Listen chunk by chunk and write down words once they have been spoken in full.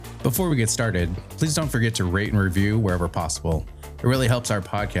Before we get started, please don't forget to rate and review wherever possible. It really helps our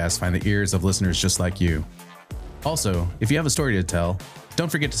podcast find the ears of listeners just like you. Also, if you have a story to tell,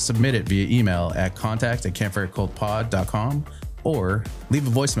 don't forget to submit it via email at contact@campfirecultpod.com or leave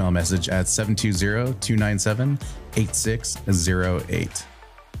a voicemail message at 720-297-8608.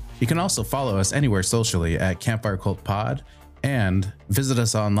 You can also follow us anywhere socially at Campfire Cult Pod and visit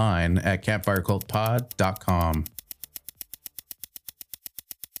us online at campfirecultpod.com.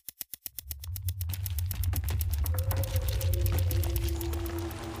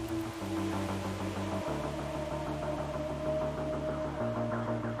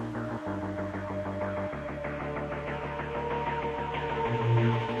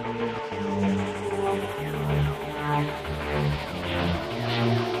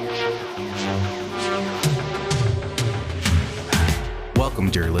 Welcome,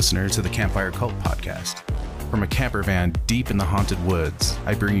 dear listener, to the Campfire Cult Podcast. From a camper van deep in the haunted woods,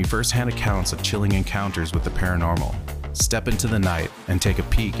 I bring you first-hand accounts of chilling encounters with the paranormal. Step into the night and take a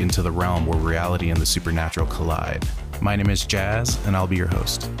peek into the realm where reality and the supernatural collide. My name is Jazz, and I'll be your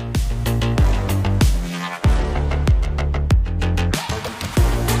host.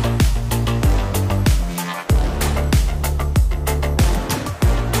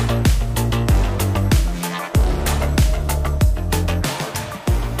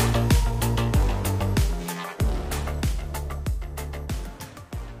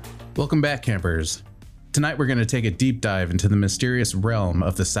 Welcome back, campers. Tonight we're going to take a deep dive into the mysterious realm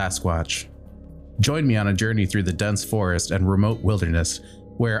of the Sasquatch. Join me on a journey through the dense forest and remote wilderness,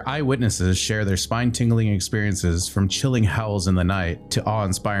 where eyewitnesses share their spine-tingling experiences from chilling howls in the night to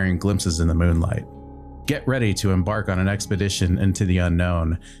awe-inspiring glimpses in the moonlight. Get ready to embark on an expedition into the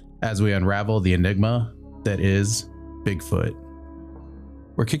unknown as we unravel the enigma that is Bigfoot.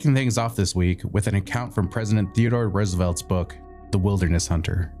 We're kicking things off this week with an account from President Theodore Roosevelt's book, The Wilderness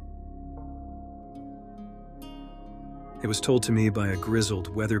Hunter. It was told to me by a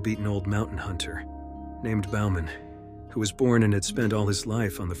grizzled, weather-beaten old mountain hunter named Bauman, who was born and had spent all his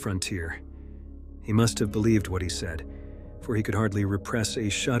life on the frontier. He must have believed what he said, for he could hardly repress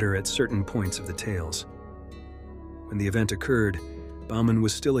a shudder at certain points of the tales. When the event occurred, Bauman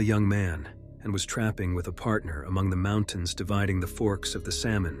was still a young man and was trapping with a partner among the mountains dividing the forks of the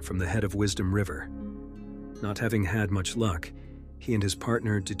Salmon from the head of Wisdom River. Not having had much luck, he and his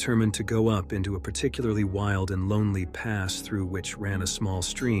partner determined to go up into a particularly wild and lonely pass through which ran a small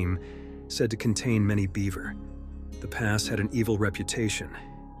stream said to contain many beaver. The pass had an evil reputation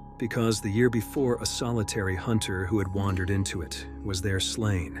because the year before a solitary hunter who had wandered into it was there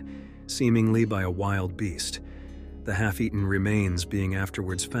slain, seemingly by a wild beast, the half-eaten remains being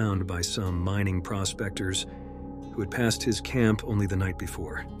afterwards found by some mining prospectors who had passed his camp only the night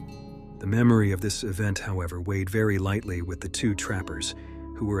before. The memory of this event, however, weighed very lightly with the two trappers,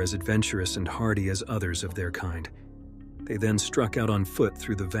 who were as adventurous and hardy as others of their kind. They then struck out on foot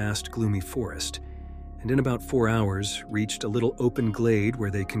through the vast, gloomy forest, and in about 4 hours reached a little open glade where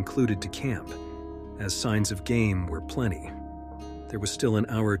they concluded to camp, as signs of game were plenty. There was still an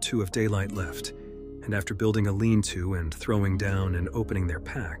hour or two of daylight left, and after building a lean-to and throwing down and opening their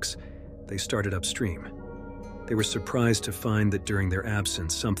packs, they started upstream. They were surprised to find that during their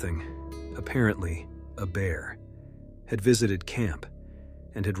absence something, apparently a bear, had visited camp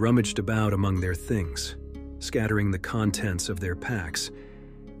and had rummaged about among their things, scattering the contents of their packs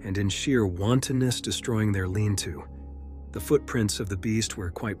and in sheer wantonness destroying their lean-to. The footprints of the beast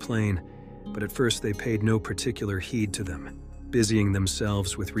were quite plain, but at first they paid no particular heed to them, busying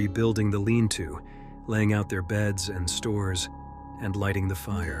themselves with rebuilding the lean-to, laying out their beds and stores, and lighting the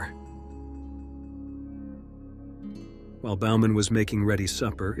fire. While Bauman was making ready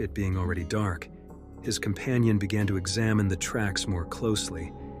supper, it being already dark, his companion began to examine the tracks more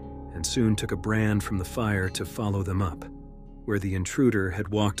closely, and soon took a brand from the fire to follow them up, where the intruder had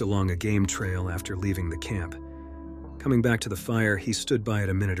walked along a game trail after leaving the camp. Coming back to the fire, he stood by it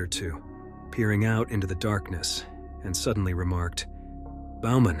a minute or two, peering out into the darkness, and suddenly remarked,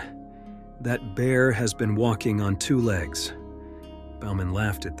 "Bauman, that bear has been walking on 2 legs." Bauman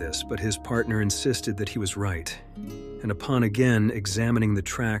laughed at this, but his partner insisted that he was right, and upon again examining the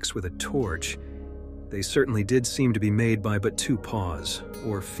tracks with a torch, they certainly did seem to be made by but 2 paws,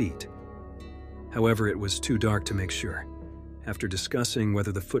 or feet. However, it was too dark to make sure. After discussing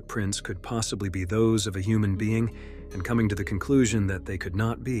whether the footprints could possibly be those of a human being, and coming to the conclusion that they could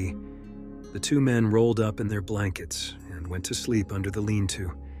not be, the 2 men rolled up in their blankets and went to sleep under the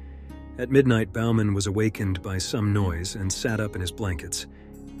lean-to. At midnight, Bauman was awakened by some noise and sat up in his blankets.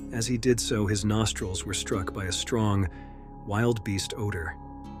 As he did so, his nostrils were struck by a strong, wild beast odor,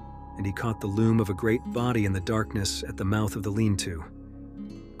 and he caught the loom of a great body in the darkness at the mouth of the lean-to.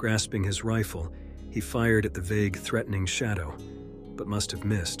 Grasping his rifle, he fired at the vague, threatening shadow, but must have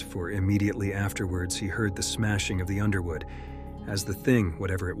missed, for immediately afterwards he heard the smashing of the underwood as the thing,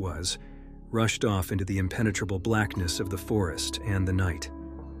 whatever it was, rushed off into the impenetrable blackness of the forest and the night.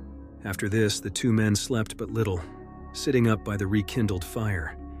 After this, the two men slept but little, sitting up by the rekindled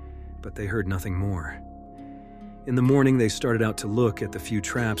fire, but they heard nothing more. In the morning, they started out to look at the few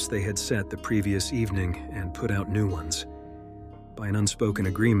traps they had set the previous evening and put out new ones. By an unspoken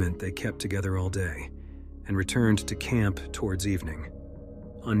agreement, they kept together all day and returned to camp towards evening.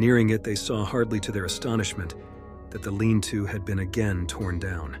 On nearing it, they saw, hardly to their astonishment, that the lean-to had been again torn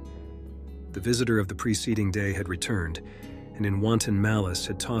down. The visitor of the preceding day had returned, and in wanton malice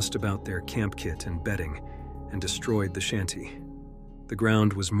had tossed about their camp kit and bedding and destroyed the shanty. The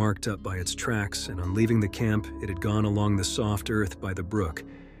ground was marked up by its tracks, and on leaving the camp, it had gone along the soft earth by the brook,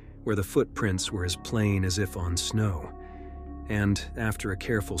 where the footprints were as plain as if on snow. And, after a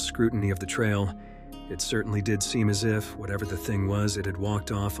careful scrutiny of the trail, it certainly did seem as if, whatever the thing was, it had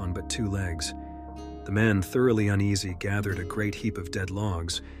walked off on but two legs. The men, thoroughly uneasy, gathered a great heap of dead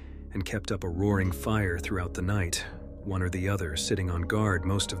logs and kept up a roaring fire throughout the night, one or the other sitting on guard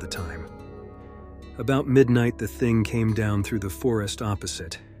most of the time. About midnight, the thing came down through the forest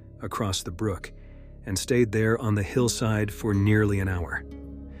opposite, across the brook, and stayed there on the hillside for nearly an hour.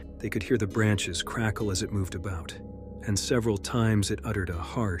 They could hear the branches crackle as it moved about, and several times it uttered a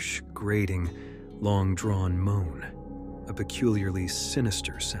harsh, grating, long-drawn moan, a peculiarly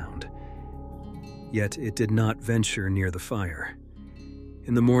sinister sound. Yet it did not venture near the fire.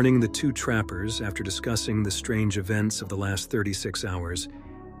 In the morning, the two trappers, after discussing the strange events of the last 36 hours,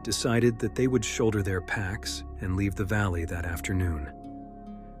 decided that they would shoulder their packs and leave the valley that afternoon.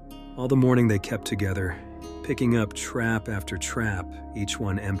 All the morning they kept together, picking up trap after trap, each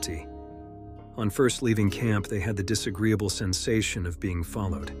one empty. On first leaving camp, they had the disagreeable sensation of being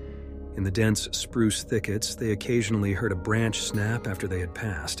followed. In the dense spruce thickets, they occasionally heard a branch snap after they had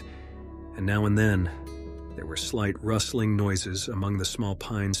passed, and now and then there were slight rustling noises among the small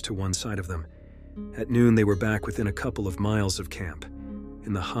pines to one side of them. At noon, they were back within a couple of miles of camp.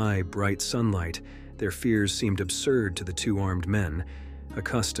 In the high, bright sunlight, their fears seemed absurd to the two armed men,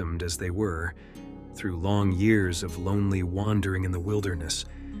 accustomed as they were, through long years of lonely wandering in the wilderness,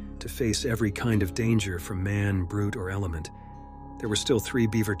 to face every kind of danger from man, brute, or element. There were still 3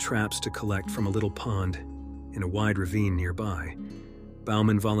 beaver traps to collect from a little pond in a wide ravine nearby.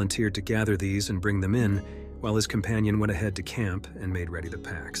 Bauman volunteered to gather these and bring them in, while his companion went ahead to camp and made ready the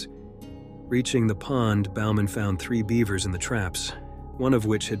packs. Reaching the pond, Bauman found 3 beavers in the traps, one of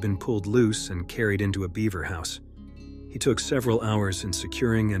which had been pulled loose and carried into a beaver house. He took several hours in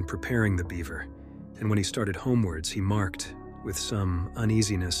securing and preparing the beaver, and when he started homewards, he marked, with some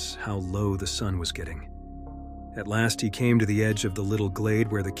uneasiness, how low the sun was getting. At last he came to the edge of the little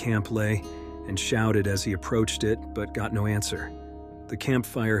glade where the camp lay and shouted as he approached it, but got no answer. The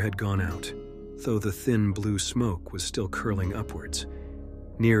campfire had gone out, though the thin blue smoke was still curling upwards.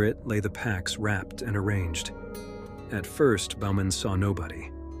 Near it lay the packs wrapped and arranged. At first, Bauman saw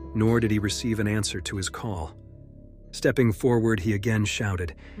nobody, nor did he receive an answer to his call. Stepping forward, he again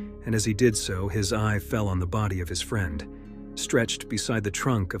shouted, and as he did so, his eye fell on the body of his friend, stretched beside the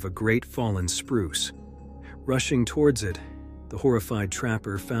trunk of a great fallen spruce. Rushing towards it, the horrified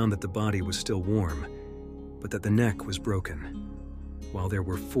trapper found that the body was still warm, but that the neck was broken, while there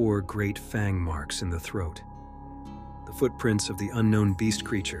were 4 great fang marks in the throat. The footprints of the unknown beast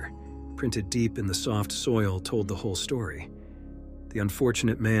creature, printed deep in the soft soil, told the whole story. The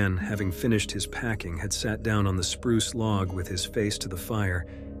unfortunate man, having finished his packing, had sat down on the spruce log with his face to the fire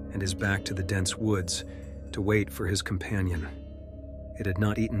and his back to the dense woods to wait for his companion. It had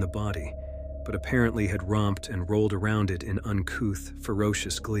not eaten the body, but apparently had romped and rolled around it in uncouth,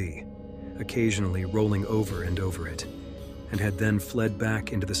 ferocious glee, occasionally rolling over and over it, and had then fled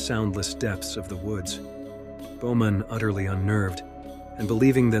back into the soundless depths of the woods. Bauman, utterly unnerved, and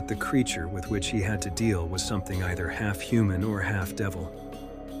believing that the creature with which he had to deal was something either half-human or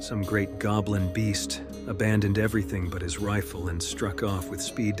half-devil, some great goblin beast, abandoned everything but his rifle and struck off with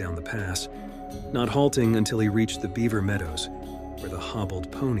speed down the pass, not halting until he reached the beaver meadows, where the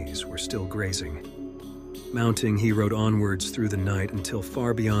hobbled ponies were still grazing. Mounting, he rode onwards through the night until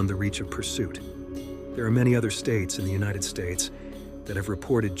far beyond the reach of pursuit. There are many other states in the United States that have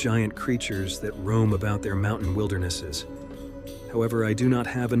reported giant creatures that roam about their mountain wildernesses. However, I do not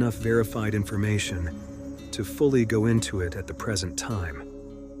have enough verified information to fully go into it at the present time.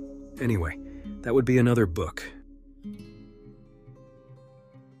 Anyway, that would be another book.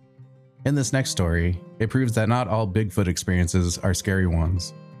 In this next story, it proves that not all Bigfoot experiences are scary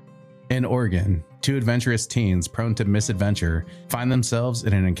ones. In Oregon, two adventurous teens prone to misadventure find themselves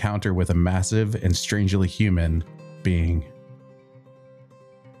in an encounter with a massive and strangely human being.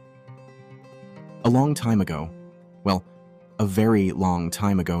 A long time ago, well, a very long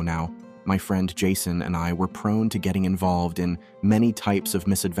time ago now, my friend Jason and I were prone to getting involved in many types of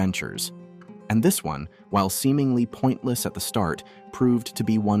misadventures. And this one, while seemingly pointless at the start, proved to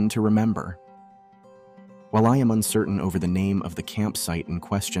be one to remember. While I am uncertain over the name of the campsite in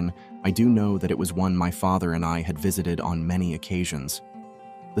question, I do know that it was one my father and I had visited on many occasions.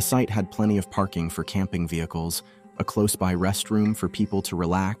 The site had plenty of parking for camping vehicles, a close-by restroom for people to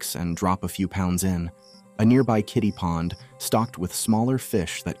relax and drop a few pounds in, a nearby kiddie pond stocked with smaller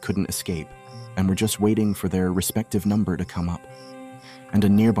fish that couldn't escape and were just waiting for their respective number to come up, and a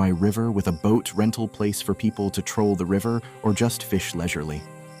nearby river with a boat rental place for people to troll the river or just fish leisurely.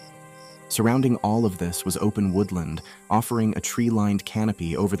 Surrounding all of this was open woodland, offering a tree-lined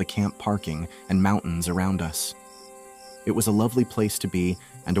canopy over the camp parking and mountains around us. It was a lovely place to be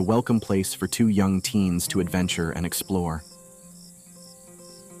and a welcome place for two young teens to adventure and explore.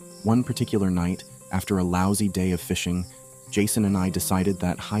 One particular night, after a lousy day of fishing, Jason and I decided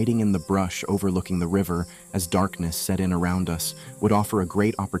that hiding in the brush overlooking the river as darkness set in around us would offer a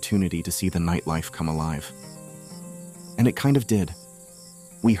great opportunity to see the nightlife come alive. And it kind of did.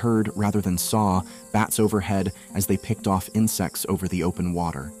 We heard, rather than saw, bats overhead as they picked off insects over the open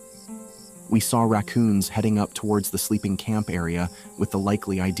water. We saw raccoons heading up towards the sleeping camp area with the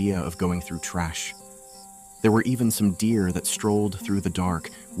likely idea of going through trash. There were even some deer that strolled through the dark,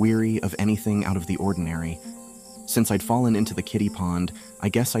 weary of anything out of the ordinary. Since I'd fallen into the kiddie pond, I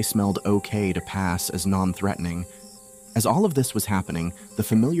guess I smelled okay to pass as non-threatening. As all of this was happening, the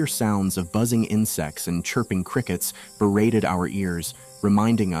familiar sounds of buzzing insects and chirping crickets berated our ears,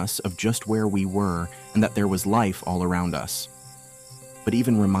 reminding us of just where we were and that there was life all around us. But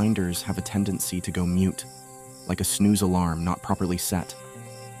even reminders have a tendency to go mute, like a snooze alarm not properly set.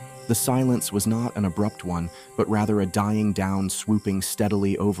 The silence was not an abrupt one, but rather a dying down swooping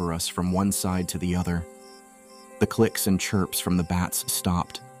steadily over us from one side to the other. The clicks and chirps from the bats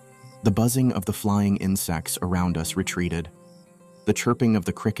stopped. The buzzing of the flying insects around us retreated. The chirping of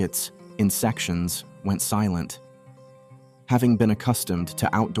the crickets, in sections, went silent. Having been accustomed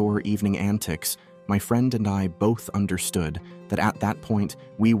to outdoor evening antics, my friend and I both understood that at that point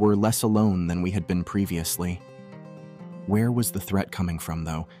we were less alone than we had been previously. Where was the threat coming from,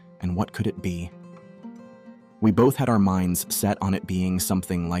 though, and what could it be? We both had our minds set on it being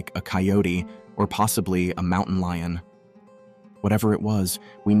something like a coyote or possibly a mountain lion. Whatever it was,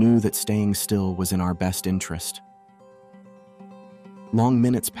 we knew that staying still was in our best interest. Long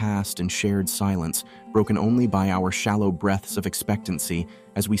minutes passed in shared silence, broken only by our shallow breaths of expectancy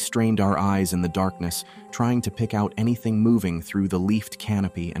as we strained our eyes in the darkness, trying to pick out anything moving through the leafed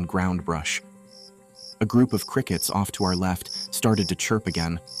canopy and ground brush. A group of crickets off to our left started to chirp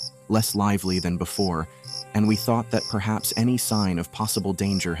again, less lively than before, and we thought that perhaps any sign of possible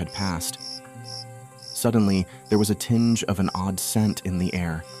danger had passed. Suddenly, there was a tinge of an odd scent in the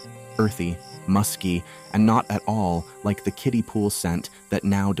air, earthy, musky, and not at all like the kiddie pool scent that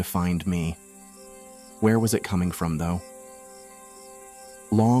now defined me. Where was it coming from, though?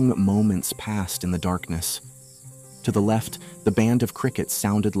 Long moments passed in the darkness. To the left, the band of crickets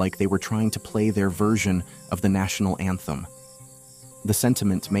sounded like they were trying to play their version of the national anthem. The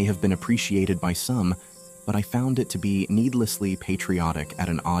sentiment may have been appreciated by some, but I found it to be needlessly patriotic at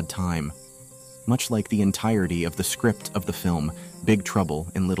an odd time, much like the entirety of the script of the film Big Trouble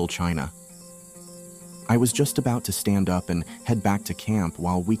in Little China. I was just about to stand up and head back to camp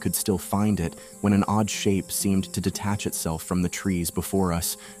while we could still find it when an odd shape seemed to detach itself from the trees before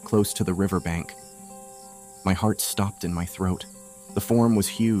us, close to the riverbank. My heart stopped in my throat. The form was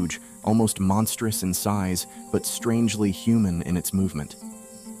huge, almost monstrous in size, but strangely human in its movement.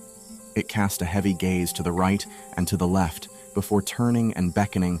 It cast a heavy gaze to the right and to the left before turning and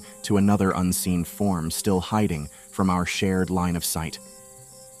beckoning to another unseen form still hiding from our shared line of sight.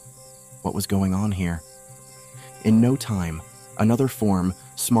 What was going on here? In no time, another form,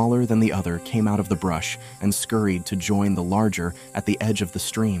 smaller than the other, came out of the brush and scurried to join the larger at the edge of the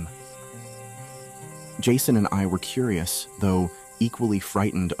stream. Jason and I were curious, though equally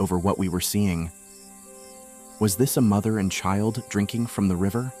frightened over what we were seeing. Was this a mother and child drinking from the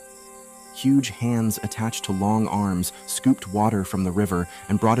river? Huge hands attached to long arms scooped water from the river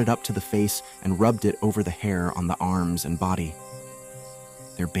and brought it up to the face and rubbed it over the hair on the arms and body.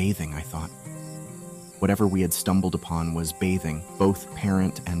 They're bathing, I thought. Whatever we had stumbled upon was bathing, both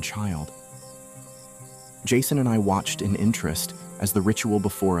parent and child. Jason and I watched in interest as the ritual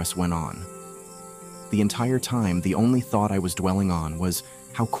before us went on. The entire time, the only thought I was dwelling on was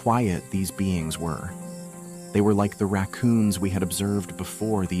How quiet these beings were. They were like the raccoons we had observed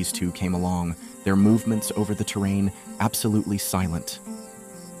before these two came along, their movements over the terrain absolutely silent.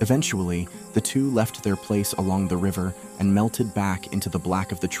 Eventually, the two left their place along the river and melted back into the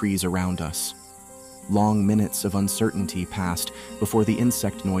black of the trees around us. Long minutes of uncertainty passed before the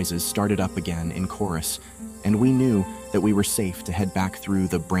insect noises started up again in chorus, and we knew that we were safe to head back through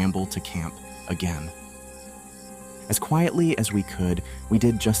the bramble to camp again. As quietly as we could, we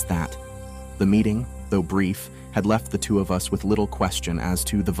did just that. The meeting, though brief, had left the two of us with little question as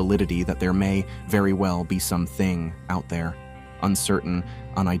to the validity that there may very well be something out there, uncertain,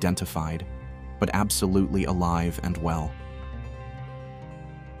 unidentified, but absolutely alive and well.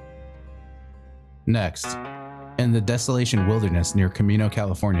 Next, in the Desolation Wilderness near Camino,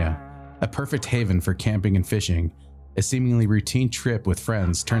 California, a perfect haven for camping and fishing, a seemingly routine trip with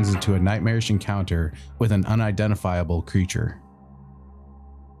friends turns into a nightmarish encounter with an unidentifiable creature.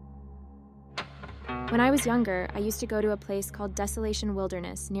 When I was younger, I used to go to a place called Desolation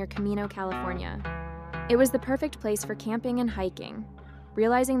Wilderness near Camino, California. It was the perfect place for camping and hiking,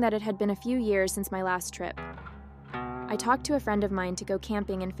 realizing that it had been a few years since my last trip. I talked to a friend of mine to go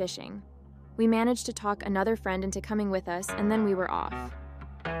camping and fishing. We managed to talk another friend into coming with us, and then we were off.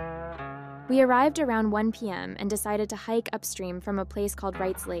 We arrived around 1 p.m. and decided to hike upstream from a place called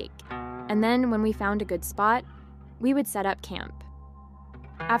Wrights Lake, and then when we found a good spot, we would set up camp.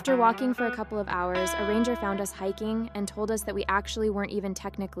 After walking for a couple of hours, a ranger found us hiking and told us that we actually weren't even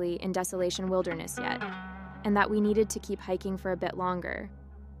technically in Desolation Wilderness yet, and that we needed to keep hiking for a bit longer.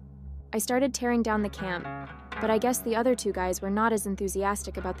 I started tearing down the camp, but I guess the other two guys were not as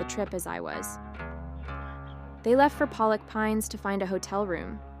enthusiastic about the trip as I was. They left for Pollock Pines to find a hotel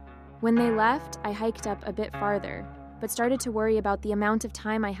room. When they left, I hiked up a bit farther, but started to worry about the amount of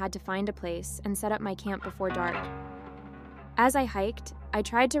time I had to find a place and set up my camp before dark. As I hiked, I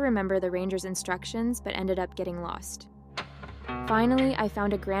tried to remember the ranger's instructions, but ended up getting lost. Finally, I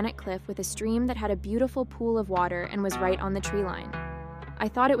found a granite cliff with a stream that had a beautiful pool of water and was right on the tree line. I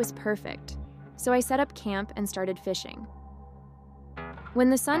thought it was perfect, so I set up camp and started fishing. When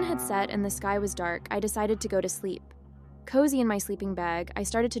the sun had set and the sky was dark, I decided to go to sleep. Cozy in my sleeping bag, I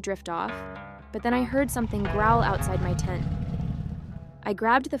started to drift off, but then I heard something growl outside my tent. I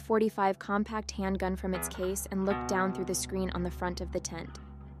grabbed the .45 compact handgun from its case and looked down through the screen on the front of the tent.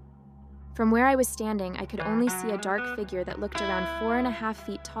 From where I was standing, I could only see a dark figure that looked around 4.5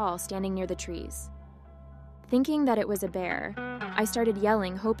 feet tall standing near the trees. Thinking that it was a bear, I started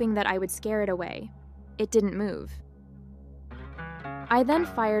yelling, hoping that I would scare it away. It didn't move. I then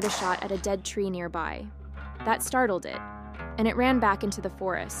fired a shot at a dead tree nearby. That startled it, and it ran back into the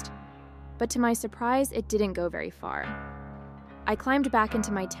forest. But to my surprise, it didn't go very far. I climbed back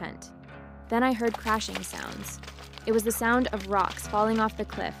into my tent. Then I heard crashing sounds. It was the sound of rocks falling off the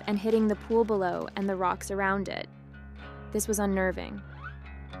cliff and hitting the pool below and the rocks around it. This was unnerving.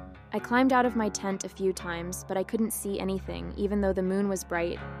 I climbed out of my tent a few times, but I couldn't see anything, even though the moon was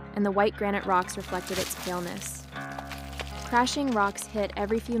bright and the white granite rocks reflected its paleness. Crashing rocks hit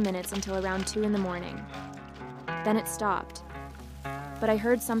every few minutes until around 2 in the morning. Then it stopped, but I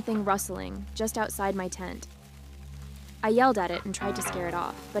heard something rustling just outside my tent. I yelled at it and tried to scare it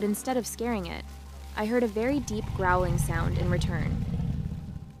off, but instead of scaring it, I heard a very deep growling sound in return.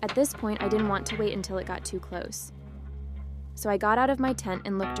 At this point, I didn't want to wait until it got too close. So I got out of my tent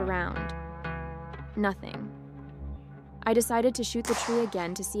and looked around. Nothing. I decided to shoot the tree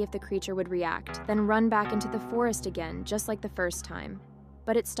again to see if the creature would react, then run back into the forest again, just like the first time.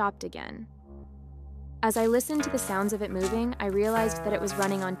 But it stopped again. As I listened to the sounds of it moving, I realized that it was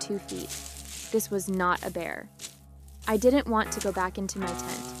running on 2 feet. This was not a bear. I didn't want to go back into my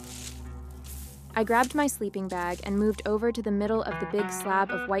tent. I grabbed my sleeping bag and moved over to the middle of the big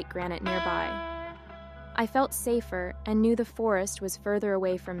slab of white granite nearby. I felt safer and knew the forest was further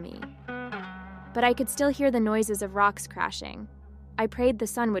away from me. But I could still hear the noises of rocks crashing. I prayed the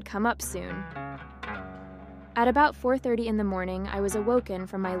sun would come up soon. At about 4:30 in the morning, I was awoken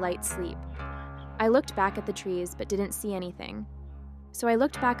from my light sleep. I looked back at the trees but didn't see anything. So I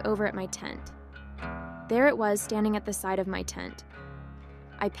looked back over at my tent. There it was standing at the side of my tent.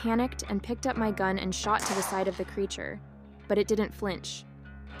 I panicked and picked up my gun and shot to the side of the creature, but it didn't flinch.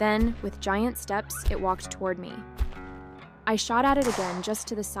 Then, with giant steps, it walked toward me. I shot at it again just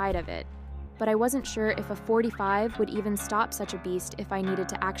to the side of it, but I wasn't sure if a .45 would even stop such a beast if I needed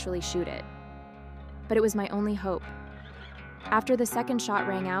to actually shoot it. But it was my only hope. After the second shot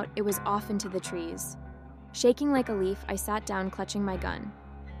rang out, it was off into the trees. Shaking like a leaf, I sat down clutching my gun.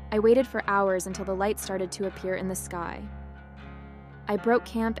 I waited for hours until the light started to appear in the sky. I broke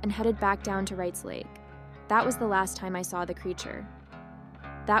camp and headed back down to Wrights Lake. That was the last time I saw the creature.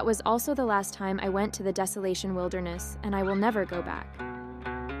 That was also the last time I went to the Desolation Wilderness, and I will never go back.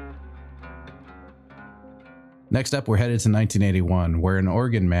 Next up, we're headed to 1981, where an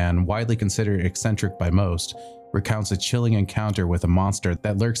Oregon man, widely considered eccentric by most, recounts a chilling encounter with a monster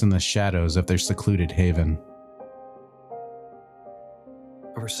that lurks in the shadows of their secluded haven.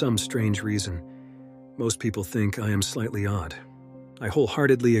 For some strange reason, most people think I am slightly odd. I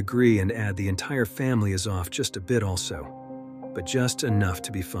wholeheartedly agree and add the entire family is off just a bit also, but just enough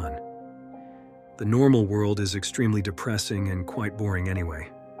to be fun. The normal world is extremely depressing and quite boring anyway.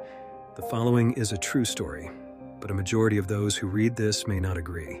 The following is a true story, but a majority of those who read this may not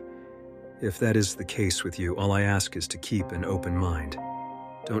agree. If that is the case with you, all I ask is to keep an open mind.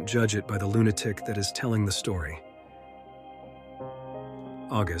 Don't judge it by the lunatic that is telling the story.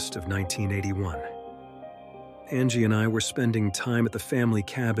 August of 1981. Angie and I were spending time at the family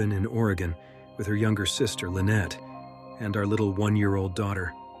cabin in Oregon with her younger sister, Lynette, and our little 1-year-old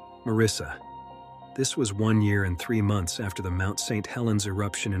daughter, Marissa. This was 1 year and 3 months after the Mount St. Helens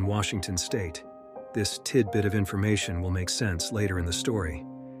eruption in Washington state. This tidbit of information will make sense later in the story.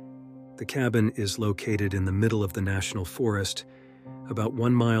 The cabin is located in the middle of the national forest, about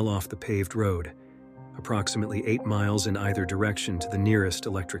 1 mile off the paved road, approximately 8 miles in either direction to the nearest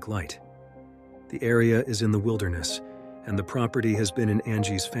electric light. The area is in the wilderness, and the property has been in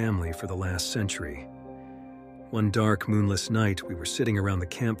Angie's family for the last century. One dark, moonless night, we were sitting around the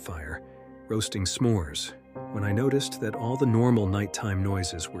campfire, roasting s'mores, when I noticed that all the normal nighttime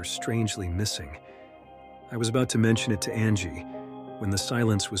noises were strangely missing. I was about to mention it to Angie when the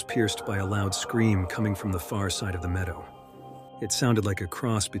silence was pierced by a loud scream coming from the far side of the meadow. It sounded like a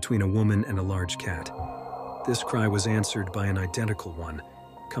cross between a woman and a large cat. This cry was answered by an identical one,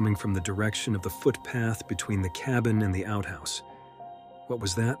 coming from the direction of the footpath between the cabin and the outhouse. "What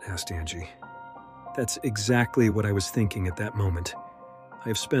was that?" asked Angie. That's exactly what I was thinking at that moment. I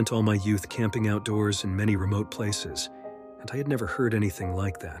have spent all my youth camping outdoors in many remote places, and I had never heard anything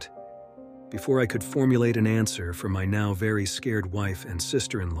like that. Before I could formulate an answer for my now very scared wife and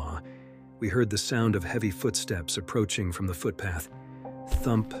sister-in-law, we heard the sound of heavy footsteps approaching from the footpath.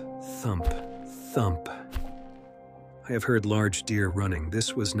 Thump, thump, thump. I have heard large deer running.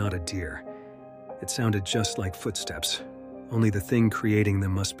 This was not a deer. It sounded just like footsteps, only the thing creating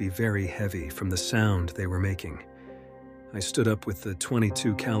them must be very heavy from the sound they were making. I stood up with the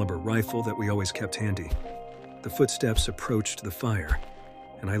 .22 caliber rifle that we always kept handy. The footsteps approached the fire,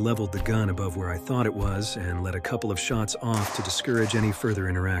 and I leveled the gun above where I thought it was and let a couple of shots off to discourage any further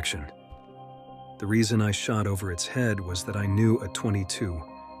interaction. The reason I shot over its head was that I knew a .22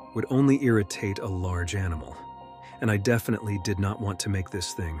 would only irritate a large animal, and I definitely did not want to make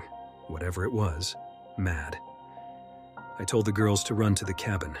this thing, whatever it was, mad. I told the girls to run to the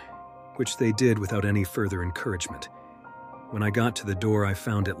cabin, which they did without any further encouragement. When I got to the door, I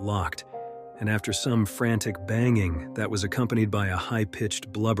found it locked, and after some frantic banging that was accompanied by a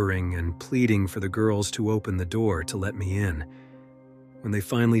high-pitched blubbering and pleading for the girls to open the door to let me in. When they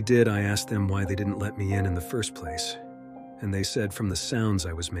finally did, I asked them why they didn't let me in the first place, and they said from the sounds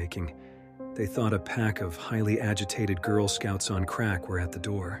I was making, they thought a pack of highly agitated Girl Scouts on crack were at the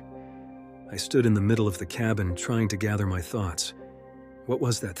door. I stood in the middle of the cabin trying to gather my thoughts. What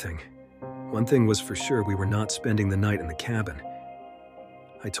was that thing? One thing was for sure, we were not spending the night in the cabin.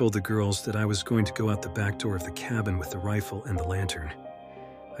 I told the girls that I was going to go out the back door of the cabin with the rifle and the lantern.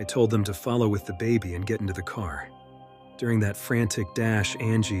 I told them to follow with the baby and get into the car. During that frantic dash,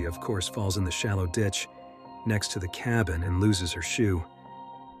 Angie, of course, falls in the shallow ditch next to the cabin and loses her shoe.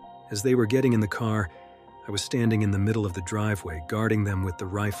 As they were getting in the car, I was standing in the middle of the driveway, guarding them with the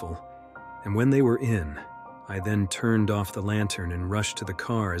rifle, and when they were in, I then turned off the lantern and rushed to the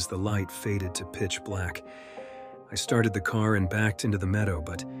car as the light faded to pitch black. I started the car and backed into the meadow,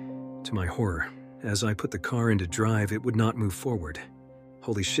 but to my horror, as I put the car into drive, it would not move forward.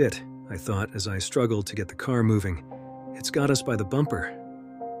 Holy shit, I thought as I struggled to get the car moving. It's got us by the bumper.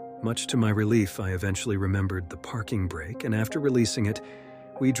 Much to my relief, I eventually remembered the parking brake, and after releasing it,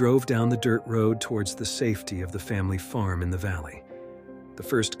 we drove down the dirt road towards the safety of the family farm in the valley. The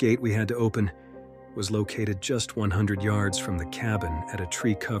first gate we had to open was located just 100 yards from the cabin at a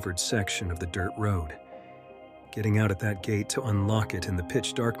tree-covered section of the dirt road. Getting out at that gate to unlock it in the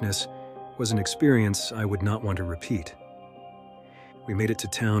pitch darkness was an experience I would not want to repeat. We made it to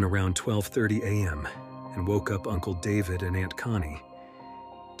town around 12:30 a.m. and woke up Uncle David and Aunt Connie.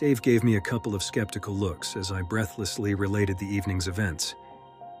 Dave gave me a couple of skeptical looks as I breathlessly related the evening's events.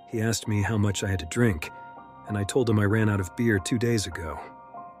 He asked me how much I had to drink, and I told him I ran out of beer 2 days ago.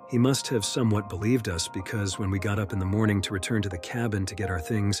 He must have somewhat believed us because when we got up in the morning to return to the cabin to get our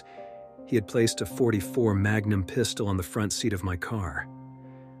things, he had placed a .44 Magnum pistol on the front seat of my car.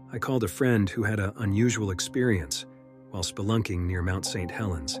 I called a friend who had an unusual experience while spelunking near Mount St.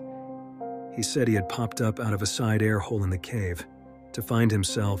 Helens. He said he had popped up out of a side air hole in the cave to find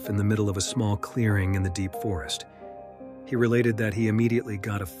himself in the middle of a small clearing in the deep forest. He related that he immediately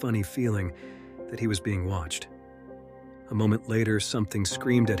got a funny feeling that he was being watched. A moment later, something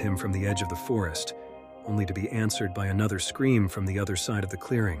screamed at him from the edge of the forest, only to be answered by another scream from the other side of the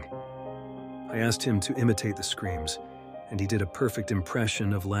clearing. I asked him to imitate the screams, and he did a perfect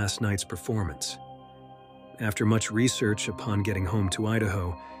impression of last night's performance. After much research upon getting home to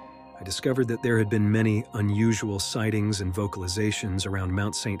Idaho, I discovered that there had been many unusual sightings and vocalizations around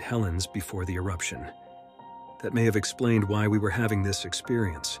Mount St. Helens before the eruption. That may have explained why we were having this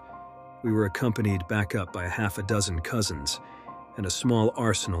experience. We were accompanied back up by a half a dozen cousins and a small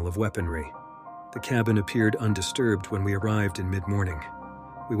arsenal of weaponry. The cabin appeared undisturbed when we arrived in mid-morning.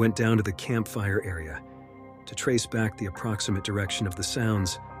 We went down to the campfire area to trace back the approximate direction of the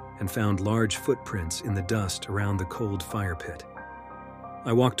sounds and found large footprints in the dust around the cold fire pit.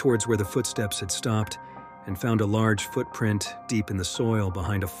 I walked towards where the footsteps had stopped and found a large footprint deep in the soil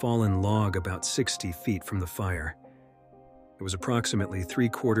behind a fallen log about 60 feet from the fire. It was approximately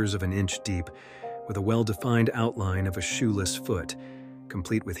 3/4 of an inch deep, with a well-defined outline of a shoeless foot,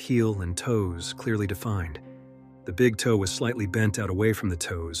 complete with heel and toes clearly defined. The big toe was slightly bent out away from the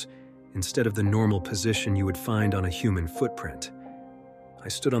toes, instead of the normal position you would find on a human footprint. I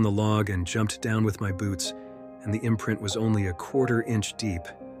stood on the log and jumped down with my boots, and the imprint was only a 1/4 inch deep.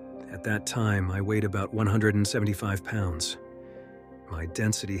 At that time, I weighed about 175 pounds. My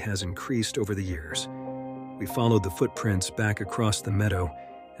density has increased over the years. We followed the footprints back across the meadow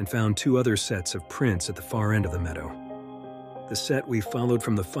and found 2 other sets of prints at the far end of the meadow. The set we followed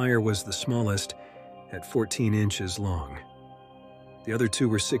from the fire was the smallest, at 14 inches long. The other 2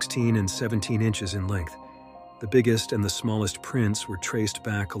 were 16 and 17 inches in length. The biggest and the smallest prints were traced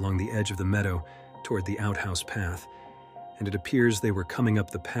back along the edge of the meadow toward the outhouse path, and it appears they were coming up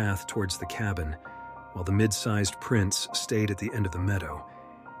the path towards the cabin, while the mid-sized prints stayed at the end of the meadow,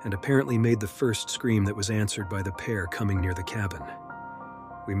 and apparently made the first scream that was answered by the pair coming near the cabin.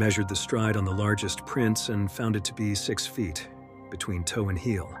 We measured the stride on the largest prints and found it to be 6 feet, between toe and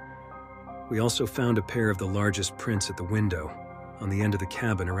heel. We also found a pair of the largest prints at the window, on the end of the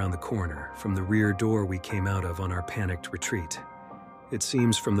cabin around the corner, from the rear door we came out of on our panicked retreat. It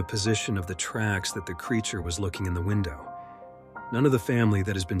seems from the position of the tracks that the creature was looking in the window. None of the family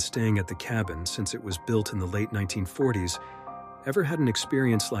that has been staying at the cabin since it was built in the late 1940s ever had an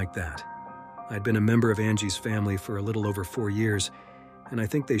experience like that. I'd been a member of Angie's family for a little over 4 years, and I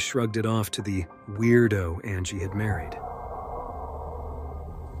think they shrugged it off to the weirdo Angie had married.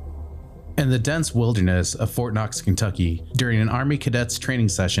 In the dense wilderness of Fort Knox, Kentucky, during an Army Cadets training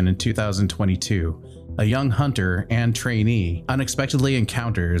session in 2022, a young hunter and trainee unexpectedly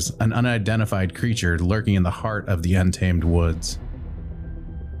encounters an unidentified creature lurking in the heart of the untamed woods.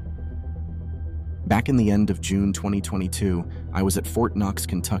 Back in the end of June 2022, I was at Fort Knox,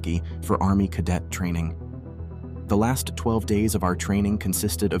 Kentucky for Army Cadet training. The last 12 days of our training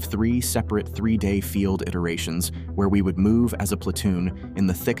consisted of 3 separate 3-day field iterations where we would move as a platoon in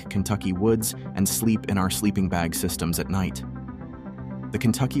the thick Kentucky woods and sleep in our sleeping bag systems at night. The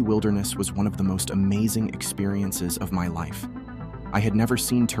Kentucky wilderness was one of the most amazing experiences of my life. I had never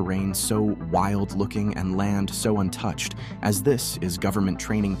seen terrain so wild-looking and land so untouched, as this is government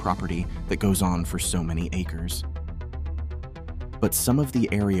training property that goes on for so many acres. But some of the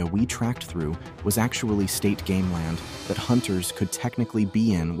area we tracked through was actually state game land that hunters could technically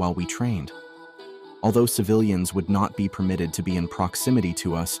be in while we trained. Although civilians would not be permitted to be in proximity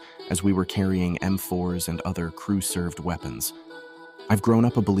to us as we were carrying M4s and other crew-served weapons. I've grown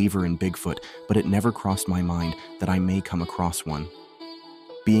up a believer in Bigfoot, but it never crossed my mind that I may come across one.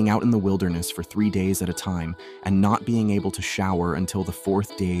 Being out in the wilderness for 3 days at a time and not being able to shower until the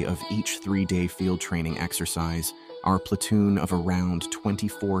 4th day of each 3-day field training exercise, our platoon of around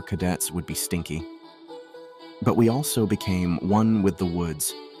 24 cadets would be stinky. But we also became one with the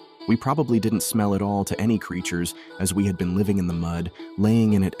woods. We probably didn't smell at all to any creatures as we had been living in the mud,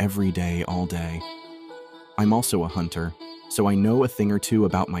 laying in it every day, all day. I'm also a hunter, so I know a thing or two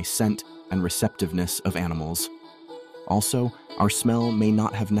about my scent and receptiveness of animals. Also, our smell may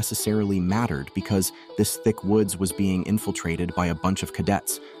not have necessarily mattered because this thick woods was being infiltrated by a bunch of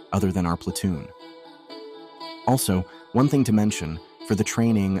cadets other than our platoon. Also, one thing to mention, for the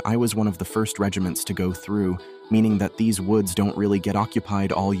training, I was one of the first regiments to go through, meaning that these woods don't really get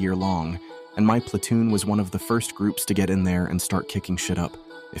occupied all year long, and my platoon was one of the first groups to get in there and start kicking shit up,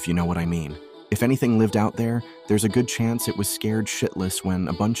 if you know what I mean. If anything lived out there, there's a good chance it was scared shitless when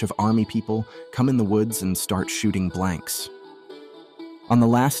a bunch of army people come in the woods and start shooting blanks. On the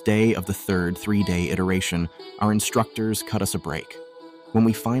last day of the third 3-day iteration, our instructors cut us a break. When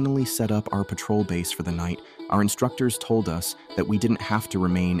we finally set up our patrol base for the night, our instructors told us that we didn't have to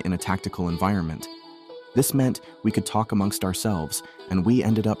remain in a tactical environment. This meant we could talk amongst ourselves, and we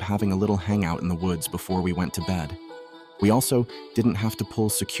ended up having a little hangout in the woods before we went to bed. We also didn't have to pull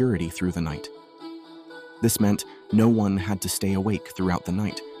security through the night. This meant no one had to stay awake throughout the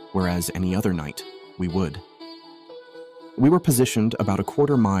night, whereas any other night, we would. We were positioned about a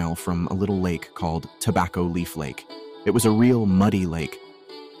quarter mile from a little lake called Tobacco Leaf Lake. It was a real muddy lake.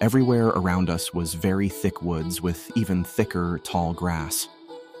 Everywhere around us was very thick woods with even thicker, tall grass.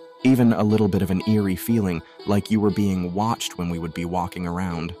 Even a little bit of an eerie feeling, like you were being watched when we would be walking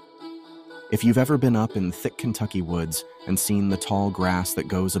around. If you've ever been up in thick Kentucky woods and seen the tall grass that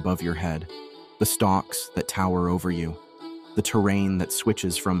goes above your head, the stalks that tower over you, the terrain that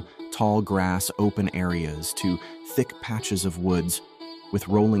switches from tall grass open areas to thick patches of woods with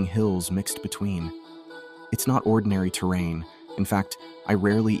rolling hills mixed between. It's not ordinary terrain. In fact, I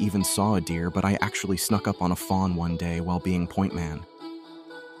rarely even saw a deer, but I actually snuck up on a fawn one day while being point man.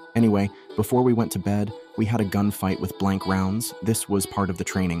 Anyway, before we went to bed, we had a gunfight with blank rounds. This was part of the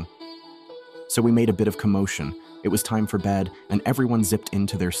training. So we made a bit of commotion. It was time for bed, and everyone zipped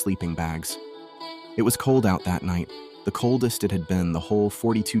into their sleeping bags. It was cold out that night, the coldest it had been the whole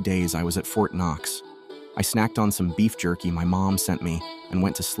 42 days I was at Fort Knox. I snacked on some beef jerky my mom sent me and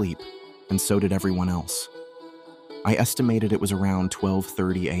went to sleep, and so did everyone else. I estimated it was around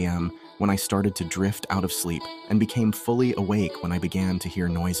 12:30 a.m. when I started to drift out of sleep and became fully awake when I began to hear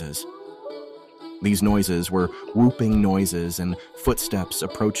noises. These noises were whooping noises and footsteps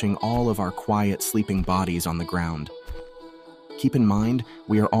approaching all of our quiet sleeping bodies on the ground. Keep in mind,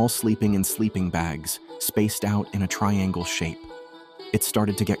 we are all sleeping in sleeping bags, spaced out in a triangle shape. It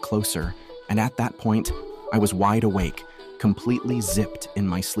started to get closer, and at that point, I was wide awake, completely zipped in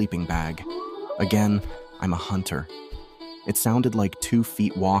my sleeping bag. Again, I'm a hunter. It sounded like 2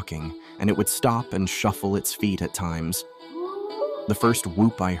 feet walking, and it would stop and shuffle its feet at times. The first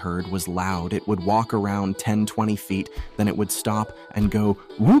whoop I heard was loud. It would walk around 10-20 feet, then it would stop and go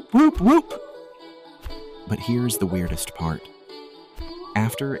whoop, whoop, whoop. But here's the weirdest part.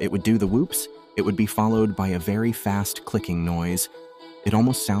 After it would do the whoops, it would be followed by a very fast clicking noise. It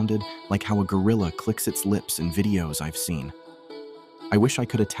almost sounded like how a gorilla clicks its lips in videos I've seen. I wish I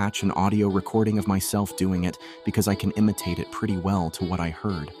could attach an audio recording of myself doing it because I can imitate it pretty well to what I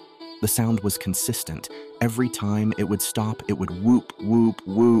heard. The sound was consistent. Every time it would stop, it would whoop, whoop,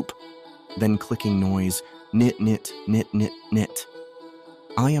 whoop. Then clicking noise, nit, nit, nit, nit, nit.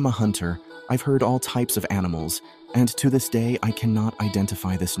 I am a hunter. I've heard all types of animals, and to this day I cannot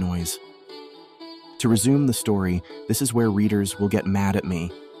identify this noise. To resume the story, this is where readers will get mad at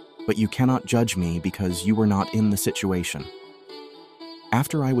me, but you cannot judge me because you were not in the situation.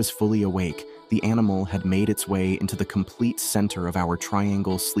 After I was fully awake, the animal had made its way into the complete center of our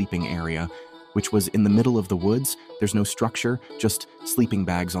triangle sleeping area, which was in the middle of the woods. There's no structure, just sleeping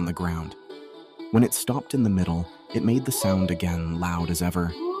bags on the ground. When it stopped in the middle, it made the sound again, loud as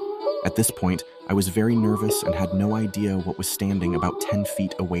ever. At this point, I was very nervous and had no idea what was standing about 10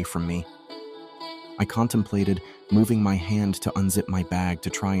 feet away from me. I contemplated moving my hand to unzip my bag to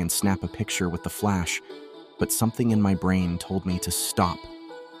try and snap a picture with the flash, but something in my brain told me to stop.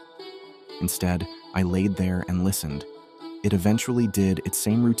 Instead, I laid there and listened. It eventually did its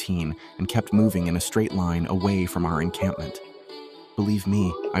same routine and kept moving in a straight line away from our encampment. Believe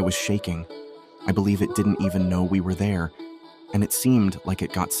me, I was shaking. I believe it didn't even know we were there, and it seemed like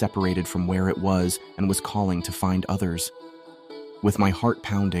it got separated from where it was and was calling to find others. With my heart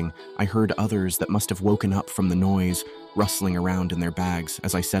pounding, I heard others that must have woken up from the noise, rustling around in their bags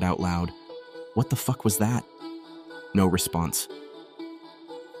as I said out loud, "What the fuck was that?" No response.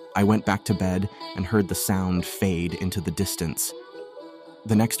 I went back to bed and heard the sound fade into the distance.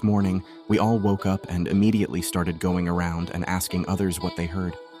 The next morning, we all woke up and immediately started going around and asking others what they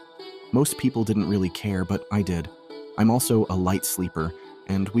heard. Most people didn't really care, but I did. I'm also a light sleeper,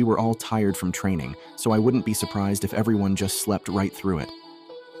 and we were all tired from training, so I wouldn't be surprised if everyone just slept right through it.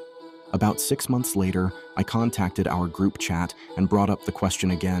 About 6 months later, I contacted our group chat and brought up the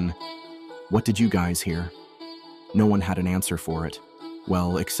question again. What did you guys hear? No one had an answer for it.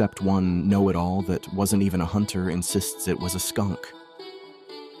 Well, except one know-it-all that wasn't even a hunter insists it was a skunk.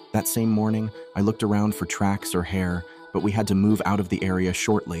 That same morning, I looked around for tracks or hair, but we had to move out of the area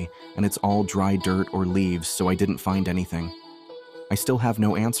shortly, and it's all dry dirt or leaves, so I didn't find anything. I still have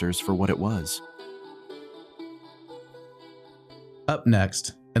no answers for what it was. Up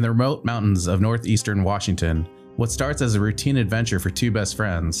next, in the remote mountains of northeastern Washington, What starts as a routine adventure for two best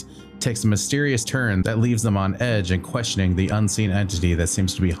friends takes a mysterious turn that leaves them on edge and questioning the unseen entity that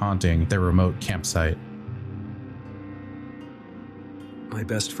seems to be haunting their remote campsite. My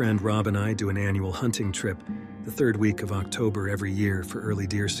best friend Rob and I do an annual hunting trip the third week of October every year for early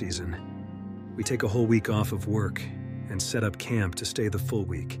deer season. We take a whole week off of work and set up camp to stay the full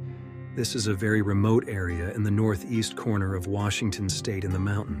week. This is a very remote area in the northeast corner of Washington State in the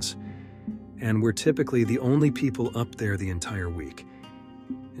mountains, and we're typically the only people up there the entire week.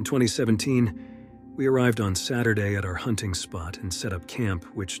 In 2017, we arrived on Saturday at our hunting spot and set up camp,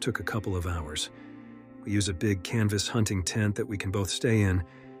 which took a couple of hours. We use a big canvas hunting tent that we can both stay in,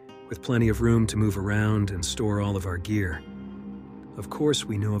 with plenty of room to move around and store all of our gear. Of course,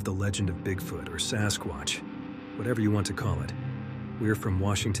 we know of the legend of Bigfoot or Sasquatch, whatever you want to call it. We're from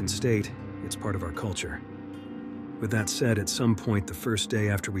Washington State, it's part of our culture. With that said, at some point the first day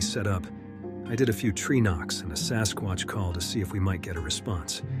after we set up, I did a few tree knocks and a Sasquatch call to see if we might get a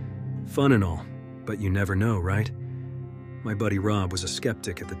response. Fun and all, but you never know, right? My buddy Rob was a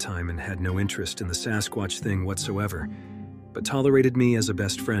skeptic at the time and had no interest in the Sasquatch thing whatsoever, but tolerated me as a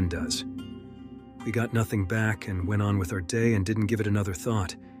best friend does. We got nothing back and went on with our day and didn't give it another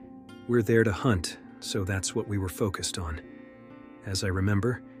thought. We're there to hunt, so that's what we were focused on. As I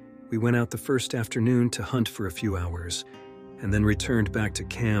remember, we went out the first afternoon to hunt for a few hours, and then returned back to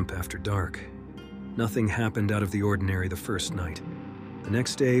camp after dark. Nothing happened out of the ordinary the first night. The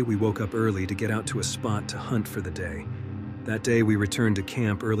next day, we woke up early to get out to a spot to hunt for the day. That day, we returned to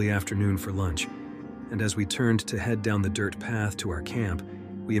camp early afternoon for lunch, and as we turned to head down the dirt path to our camp,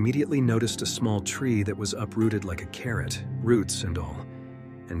 we immediately noticed a small tree that was uprooted like a carrot, roots and all,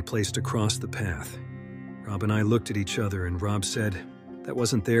 and placed across the path. Rob and I looked at each other, and Rob said, "That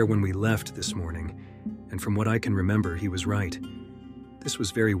wasn't there when we left this morning," and from what I can remember, he was right. This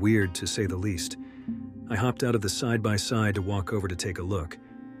was very weird, to say the least. I hopped out of the side-by-side to walk over to take a look.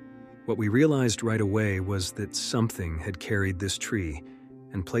 What we realized right away was that something had carried this tree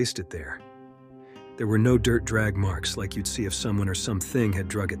and placed it there. There were no dirt drag marks like you'd see if someone or something had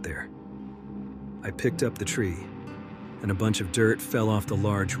drug it there. I picked up the tree, and a bunch of dirt fell off the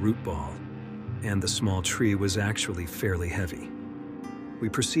large root ball, and the small tree was actually fairly heavy. We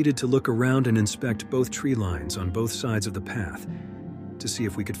proceeded to look around and inspect both tree lines on both sides of the path to see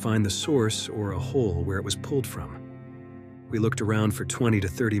if we could find the source or a hole where it was pulled from. We looked around for 20 to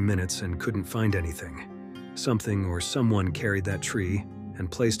 30 minutes and couldn't find anything. Something or someone carried that tree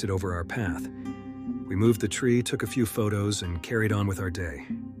and placed it over our path. We moved the tree, took a few photos, and carried on with our day.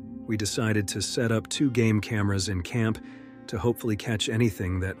 We decided to set up 2 game cameras in camp to hopefully catch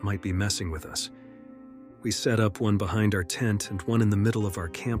anything that might be messing with us. We set up one behind our tent and one in the middle of our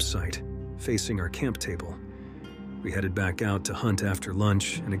campsite, facing our camp table. We headed back out to hunt after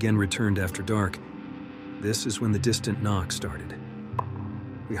lunch and again returned after dark. This is when the distant knock started.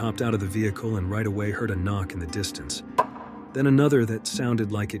 We hopped out of the vehicle and right away heard a knock in the distance. Then another that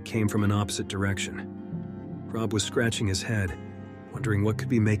sounded like it came from an opposite direction. Rob was scratching his head, wondering what could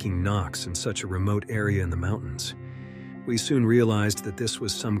be making knocks in such a remote area in the mountains. We soon realized that this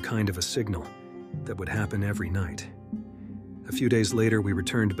was some kind of a signal that would happen every night. A few days later, we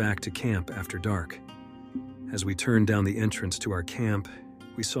returned back to camp after dark. As we turned down the entrance to our camp,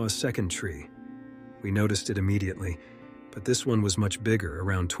 we saw a second tree. We noticed it immediately, but this one was much bigger,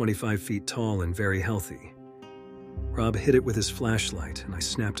 around 25 feet tall and very healthy. Rob hit it with his flashlight, and I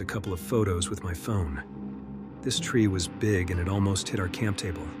snapped a couple of photos with my phone. This tree was big and it almost hit our camp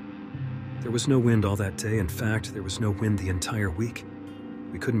table. There was no wind all that day. In fact, there was no wind the entire week.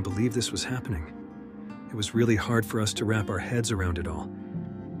 We couldn't believe this was happening. It was really hard for us to wrap our heads around it all.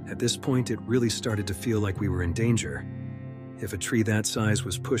 At this point, it really started to feel like we were in danger. If a tree that size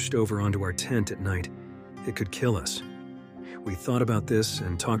was pushed over onto our tent at night, it could kill us. We thought about this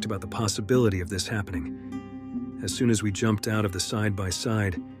and talked about the possibility of this happening. As soon as we jumped out of the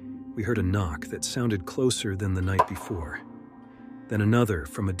side-by-side, we heard a knock that sounded closer than the night before. Then another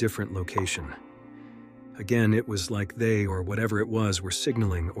from a different location. Again, it was like they, or whatever it was, were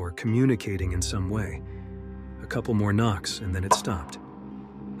signaling or communicating in some way. A couple more knocks, and then it stopped.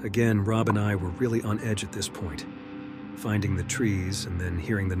 Again, Rob and I were really on edge at this point. Finding the trees and then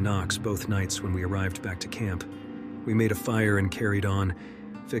hearing the knocks both nights when we arrived back to camp, we made a fire and carried on,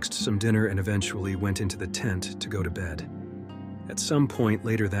 fixed some dinner, and eventually went into the tent to go to bed. At some point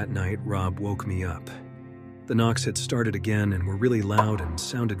later that night, Rob woke me up. The knocks had started again and were really loud and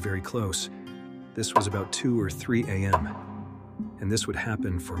sounded very close. This was about 2 or 3 a.m., and this would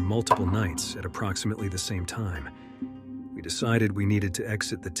happen for multiple nights at approximately the same time. We decided we needed to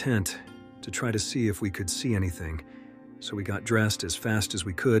exit the tent to try to see if we could see anything, so we got dressed as fast as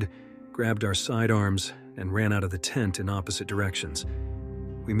we could, grabbed our sidearms, and ran out of the tent in opposite directions.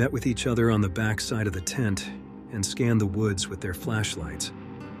 We met with each other on the back side of the tent and scanned the woods with their flashlights.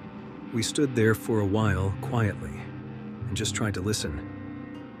 We stood there for a while quietly and just tried to listen.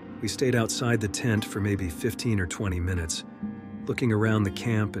 We stayed outside the tent for maybe 15 or 20 minutes, looking around the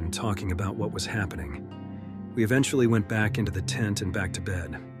camp and talking about what was happening. We eventually went back into the tent and back to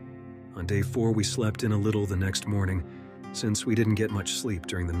bed. On day 4, we slept in a little the next morning, since we didn't get much sleep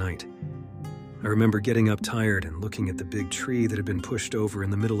during the night. I remember getting up tired and looking at the big tree that had been pushed over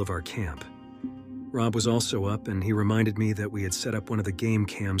in the middle of our camp. Rob was also up, and he reminded me that we had set up one of the game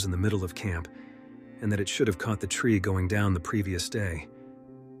cams in the middle of camp, and that it should have caught the tree going down the previous day.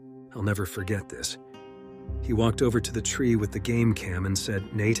 I'll never forget this. He walked over to the tree with the game cam and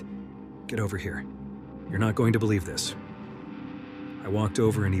said, "Nate, get over here. You're not going to believe this." I walked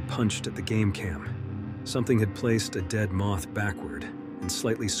over and he punched at the game cam. Something had placed a dead moth backward and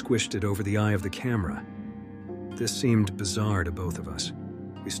slightly squished it over the eye of the camera. This seemed bizarre to both of us.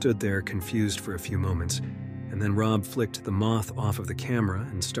 We stood there confused for a few moments, and then Rob flicked the moth off of the camera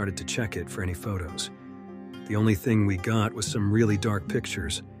and started to check it for any photos. The only thing we got was some really dark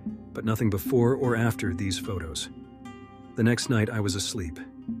pictures, but nothing before or after these photos. The next night I was asleep,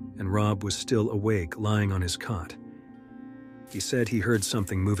 and Rob was still awake, lying on his cot. He said he heard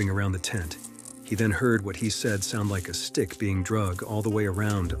something moving around the tent. He then heard what he said sound like a stick being dragged all the way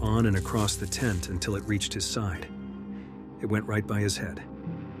around, on and across the tent until it reached his side. It went right by his head.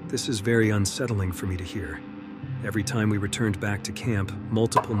 This is very unsettling for me to hear. Every time we returned back to camp,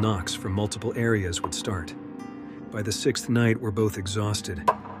 multiple knocks from multiple areas would start. By the 6th night, we're both exhausted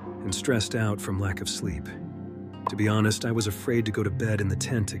and stressed out from lack of sleep. To be honest, I was afraid to go to bed in the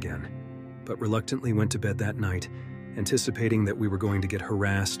tent again, but reluctantly went to bed that night, anticipating that we were going to get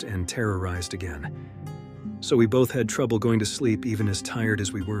harassed and terrorized again. So we both had trouble going to sleep, even as tired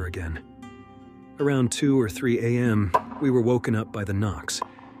as we were again. Around 2 or 3 a.m., we were woken up by the knocks.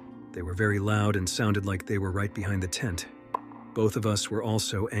 They were very loud and sounded like they were right behind the tent. Both of us were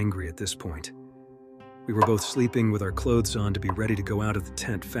also angry at this point. We were both sleeping with our clothes on to be ready to go out of the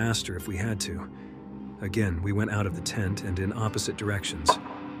tent faster if we had to. Again, we went out of the tent and in opposite directions.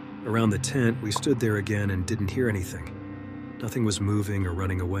 Around the tent, we stood there again and didn't hear anything. Nothing was moving or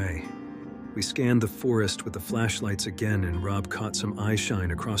running away. We scanned the forest with the flashlights again, and Rob caught some eye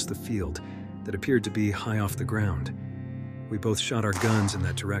shine across the field that appeared to be high off the ground. We both shot our guns in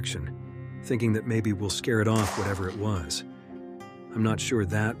that direction, thinking that maybe we'll scare it off, whatever it was. I'm not sure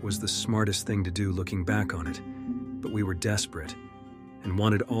that was the smartest thing to do looking back on it, but we were desperate and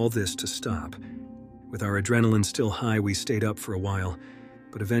wanted all this to stop. With our adrenaline still high, we stayed up for a while,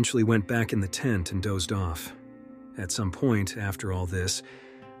 but eventually went back in the tent and dozed off. At some point after all this,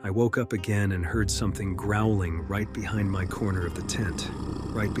 I woke up again and heard something growling right behind my corner of the tent,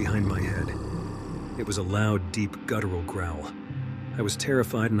 right behind my head. It was a loud, deep, guttural growl. I was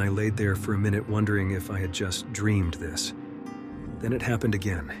terrified and I laid there for a minute wondering if I had just dreamed this. Then it happened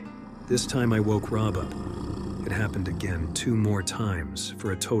again. This time I woke Rob up. It happened again 2 more times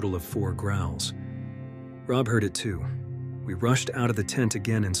for a total of 4 growls. Rob heard it too. We rushed out of the tent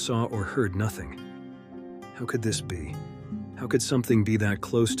again and saw or heard nothing. How could this be? How could something be that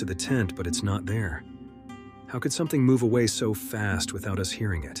close to the tent but it's not there? How could something move away so fast without us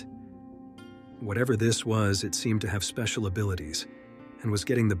hearing it? Whatever this was, it seemed to have special abilities and was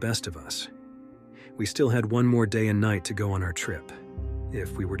getting the best of us. We still had 1 more day and night to go on our trip,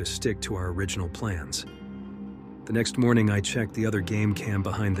 if we were to stick to our original plans. The next morning, I checked the other game cam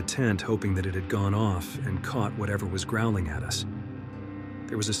behind the tent, hoping that it had gone off and caught whatever was growling at us.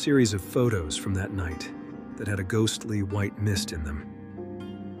 There was a series of photos from that night that had a ghostly white mist in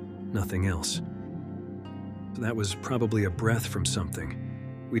them. Nothing else. So that was probably a breath from something.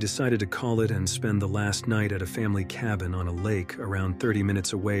 We decided to call it and spend the last night at a family cabin on a lake around 30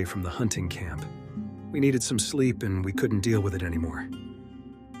 minutes away from the hunting camp. We needed some sleep and we couldn't deal with it anymore.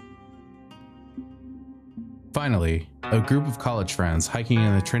 Finally, a group of college friends hiking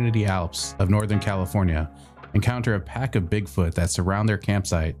in the Trinity Alps of Northern California encounter a pack of Bigfoot that surround their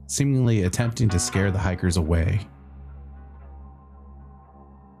campsite, seemingly attempting to scare the hikers away.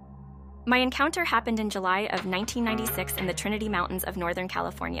 My encounter happened in July of 1996 in the Trinity Mountains of Northern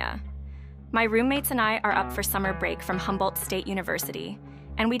California. My roommates and I are up for summer break from Humboldt State University,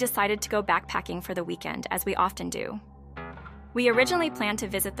 and we decided to go backpacking for the weekend, as we often do. We originally planned to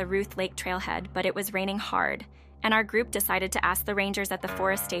visit the Ruth Lake trailhead, but it was raining hard, and our group decided to ask the rangers at the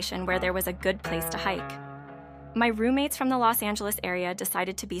forest station where there was a good place to hike. My roommates from the Los Angeles area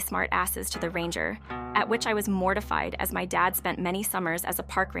decided to be smart asses to the ranger, at which I was mortified as my dad spent many summers as a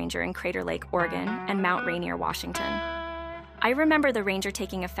park ranger in Crater Lake, Oregon, and Mount Rainier, Washington. I remember the ranger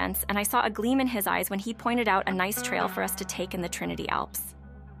taking offense, and I saw a gleam in his eyes when he pointed out a nice trail for us to take in the Trinity Alps.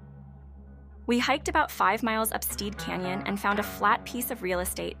 We hiked about 5 miles up Steed Canyon and found a flat piece of real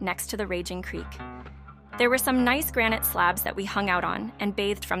estate next to the raging creek. There were some nice granite slabs that we hung out on and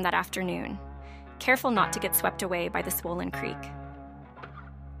bathed from that afternoon, careful not to get swept away by the swollen creek.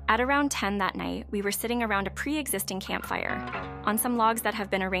 At around 10 that night, we were sitting around a pre-existing campfire on some logs that have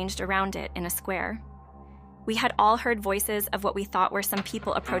been arranged around it in a square. We had all heard voices of what we thought were some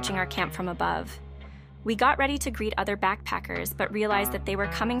people approaching our camp from above. We got ready to greet other backpackers, but realized that they were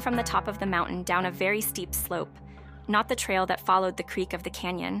coming from the top of the mountain down a very steep slope, not the trail that followed the creek of the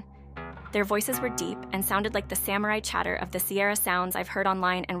canyon. Their voices were deep and sounded like the samurai chatter of the Sierra sounds I've heard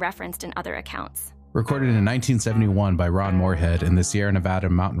online and referenced in other accounts. Recorded in 1971 by Ron Moorhead in the Sierra Nevada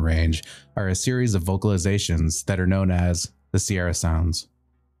mountain range are a series of vocalizations that are known as the Sierra Sounds.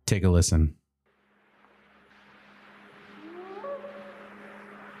 Take a listen.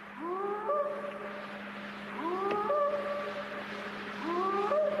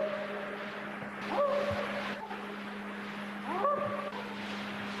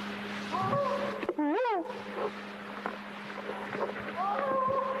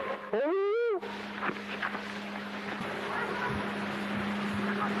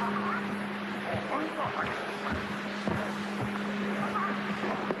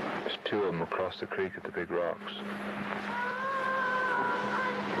 There's 2 of them across the creek at the big rocks.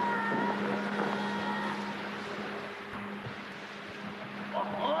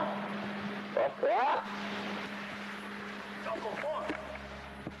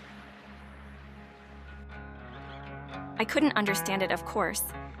 I couldn't understand it, of course,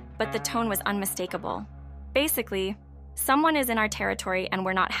 but the tone was unmistakable. Basically, someone is in our territory and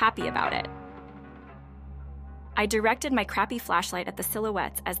we're not happy about it. I directed my crappy flashlight at the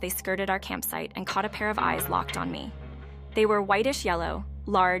silhouettes as they skirted our campsite and caught a pair of eyes locked on me. They were whitish yellow,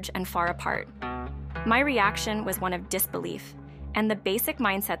 large, and far apart. My reaction was one of disbelief, and the basic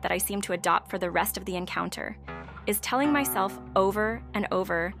mindset that I seemed to adopt for the rest of the encounter is telling myself over and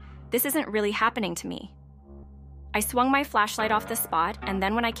over, this isn't really happening to me. I swung my flashlight off the spot, and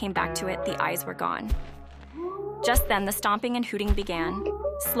then when I came back to it, the eyes were gone. Just then, the stomping and hooting began,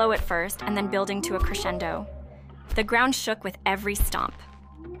 slow at first, and then building to a crescendo. The ground shook with every stomp.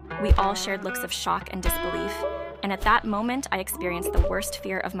 We all shared looks of shock and disbelief, and at that moment, I experienced the worst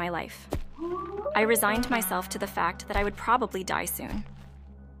fear of my life. I resigned myself to the fact that I would probably die soon.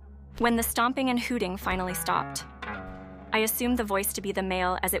 When the stomping and hooting finally stopped, I assumed the voice to be the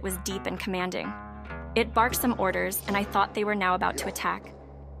male as it was deep and commanding. It barked some orders, and I thought they were now about to attack.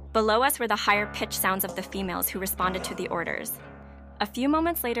 Below us were the higher-pitched sounds of the females who responded to the orders. A few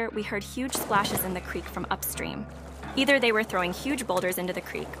moments later, we heard huge splashes in the creek from upstream. Either they were throwing huge boulders into the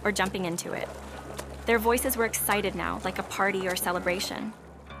creek or jumping into it. Their voices were excited now, like a party or celebration.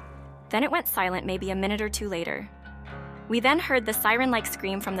 Then it went silent maybe a minute or two later. We then heard the siren-like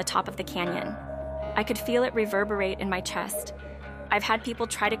scream from the top of the canyon. I could feel it reverberate in my chest. I've had people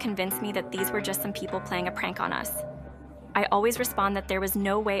try to convince me that these were just some people playing a prank on us. I always respond that there was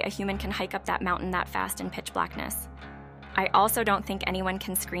no way a human can hike up that mountain that fast in pitch blackness. I also don't think anyone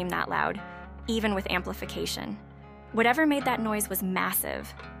can scream that loud, even with amplification. Whatever made that noise was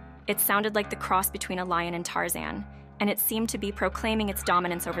massive. It sounded like the cross between a lion and Tarzan, and it seemed to be proclaiming its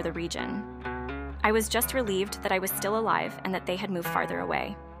dominance over the region. I was just relieved that I was still alive and that they had moved farther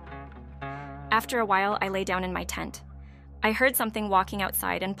away. After a while, I lay down in my tent. I heard something walking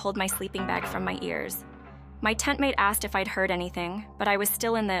outside and pulled my sleeping bag from my ears. My tent mate asked if I'd heard anything, but I was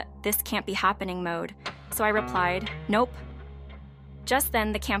still in the "this can't be happening" mode, so I replied, "Nope." Just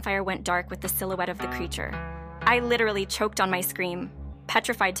then, the campfire went dark with the silhouette of the creature. I literally choked on my scream,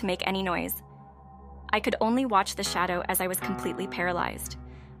 petrified to make any noise. I could only watch the shadow as I was completely paralyzed.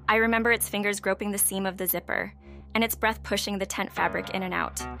 I remember its fingers groping the seam of the zipper, and its breath pushing the tent fabric in and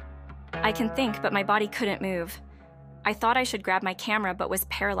out. I can think, but my body couldn't move. I thought I should grab my camera, but was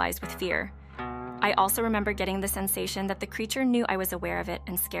paralyzed with fear. I also remember getting the sensation that the creature knew I was aware of it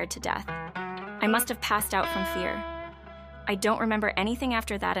and scared to death. I must have passed out from fear. I don't remember anything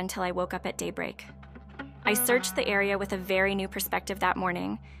after that until I woke up at daybreak. I searched the area with a very new perspective that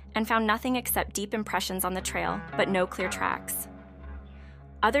morning and found nothing except deep impressions on the trail, but no clear tracks.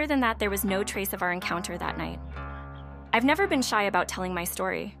 Other than that, there was no trace of our encounter that night. I've never been shy about telling my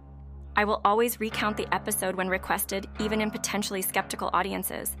story. I will always recount the episode when requested, even in potentially skeptical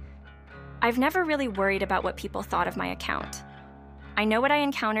audiences. I've never really worried about what people thought of my account. I know what I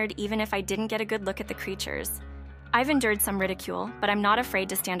encountered even if I didn't get a good look at the creatures. I've endured some ridicule, but I'm not afraid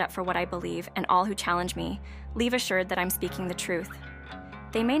to stand up for what I believe, and all who challenge me leave assured that I'm speaking the truth.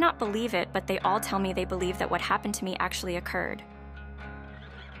 They may not believe it, but they all tell me they believe that what happened to me actually occurred.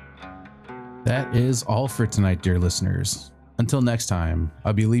 That is all for tonight, dear listeners. Until next time,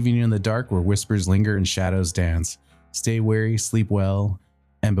 I'll be leaving you in the dark where whispers linger and shadows dance. Stay wary, sleep well,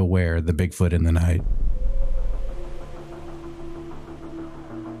 and beware the Bigfoot in the night.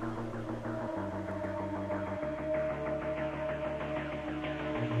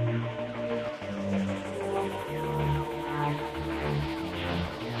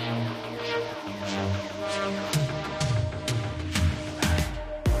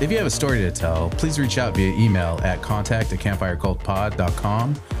 If you have a story to tell, please reach out via email at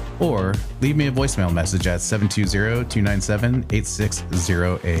contact@campfirecultpod.com or leave me a voicemail message at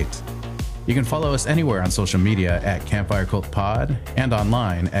 720-297-8608. You can follow us anywhere on social media at Campfire Cult Pod and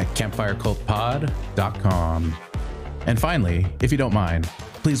online at campfirecultpod.com. And finally, if you don't mind,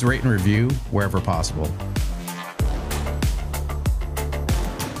 please rate and review wherever possible.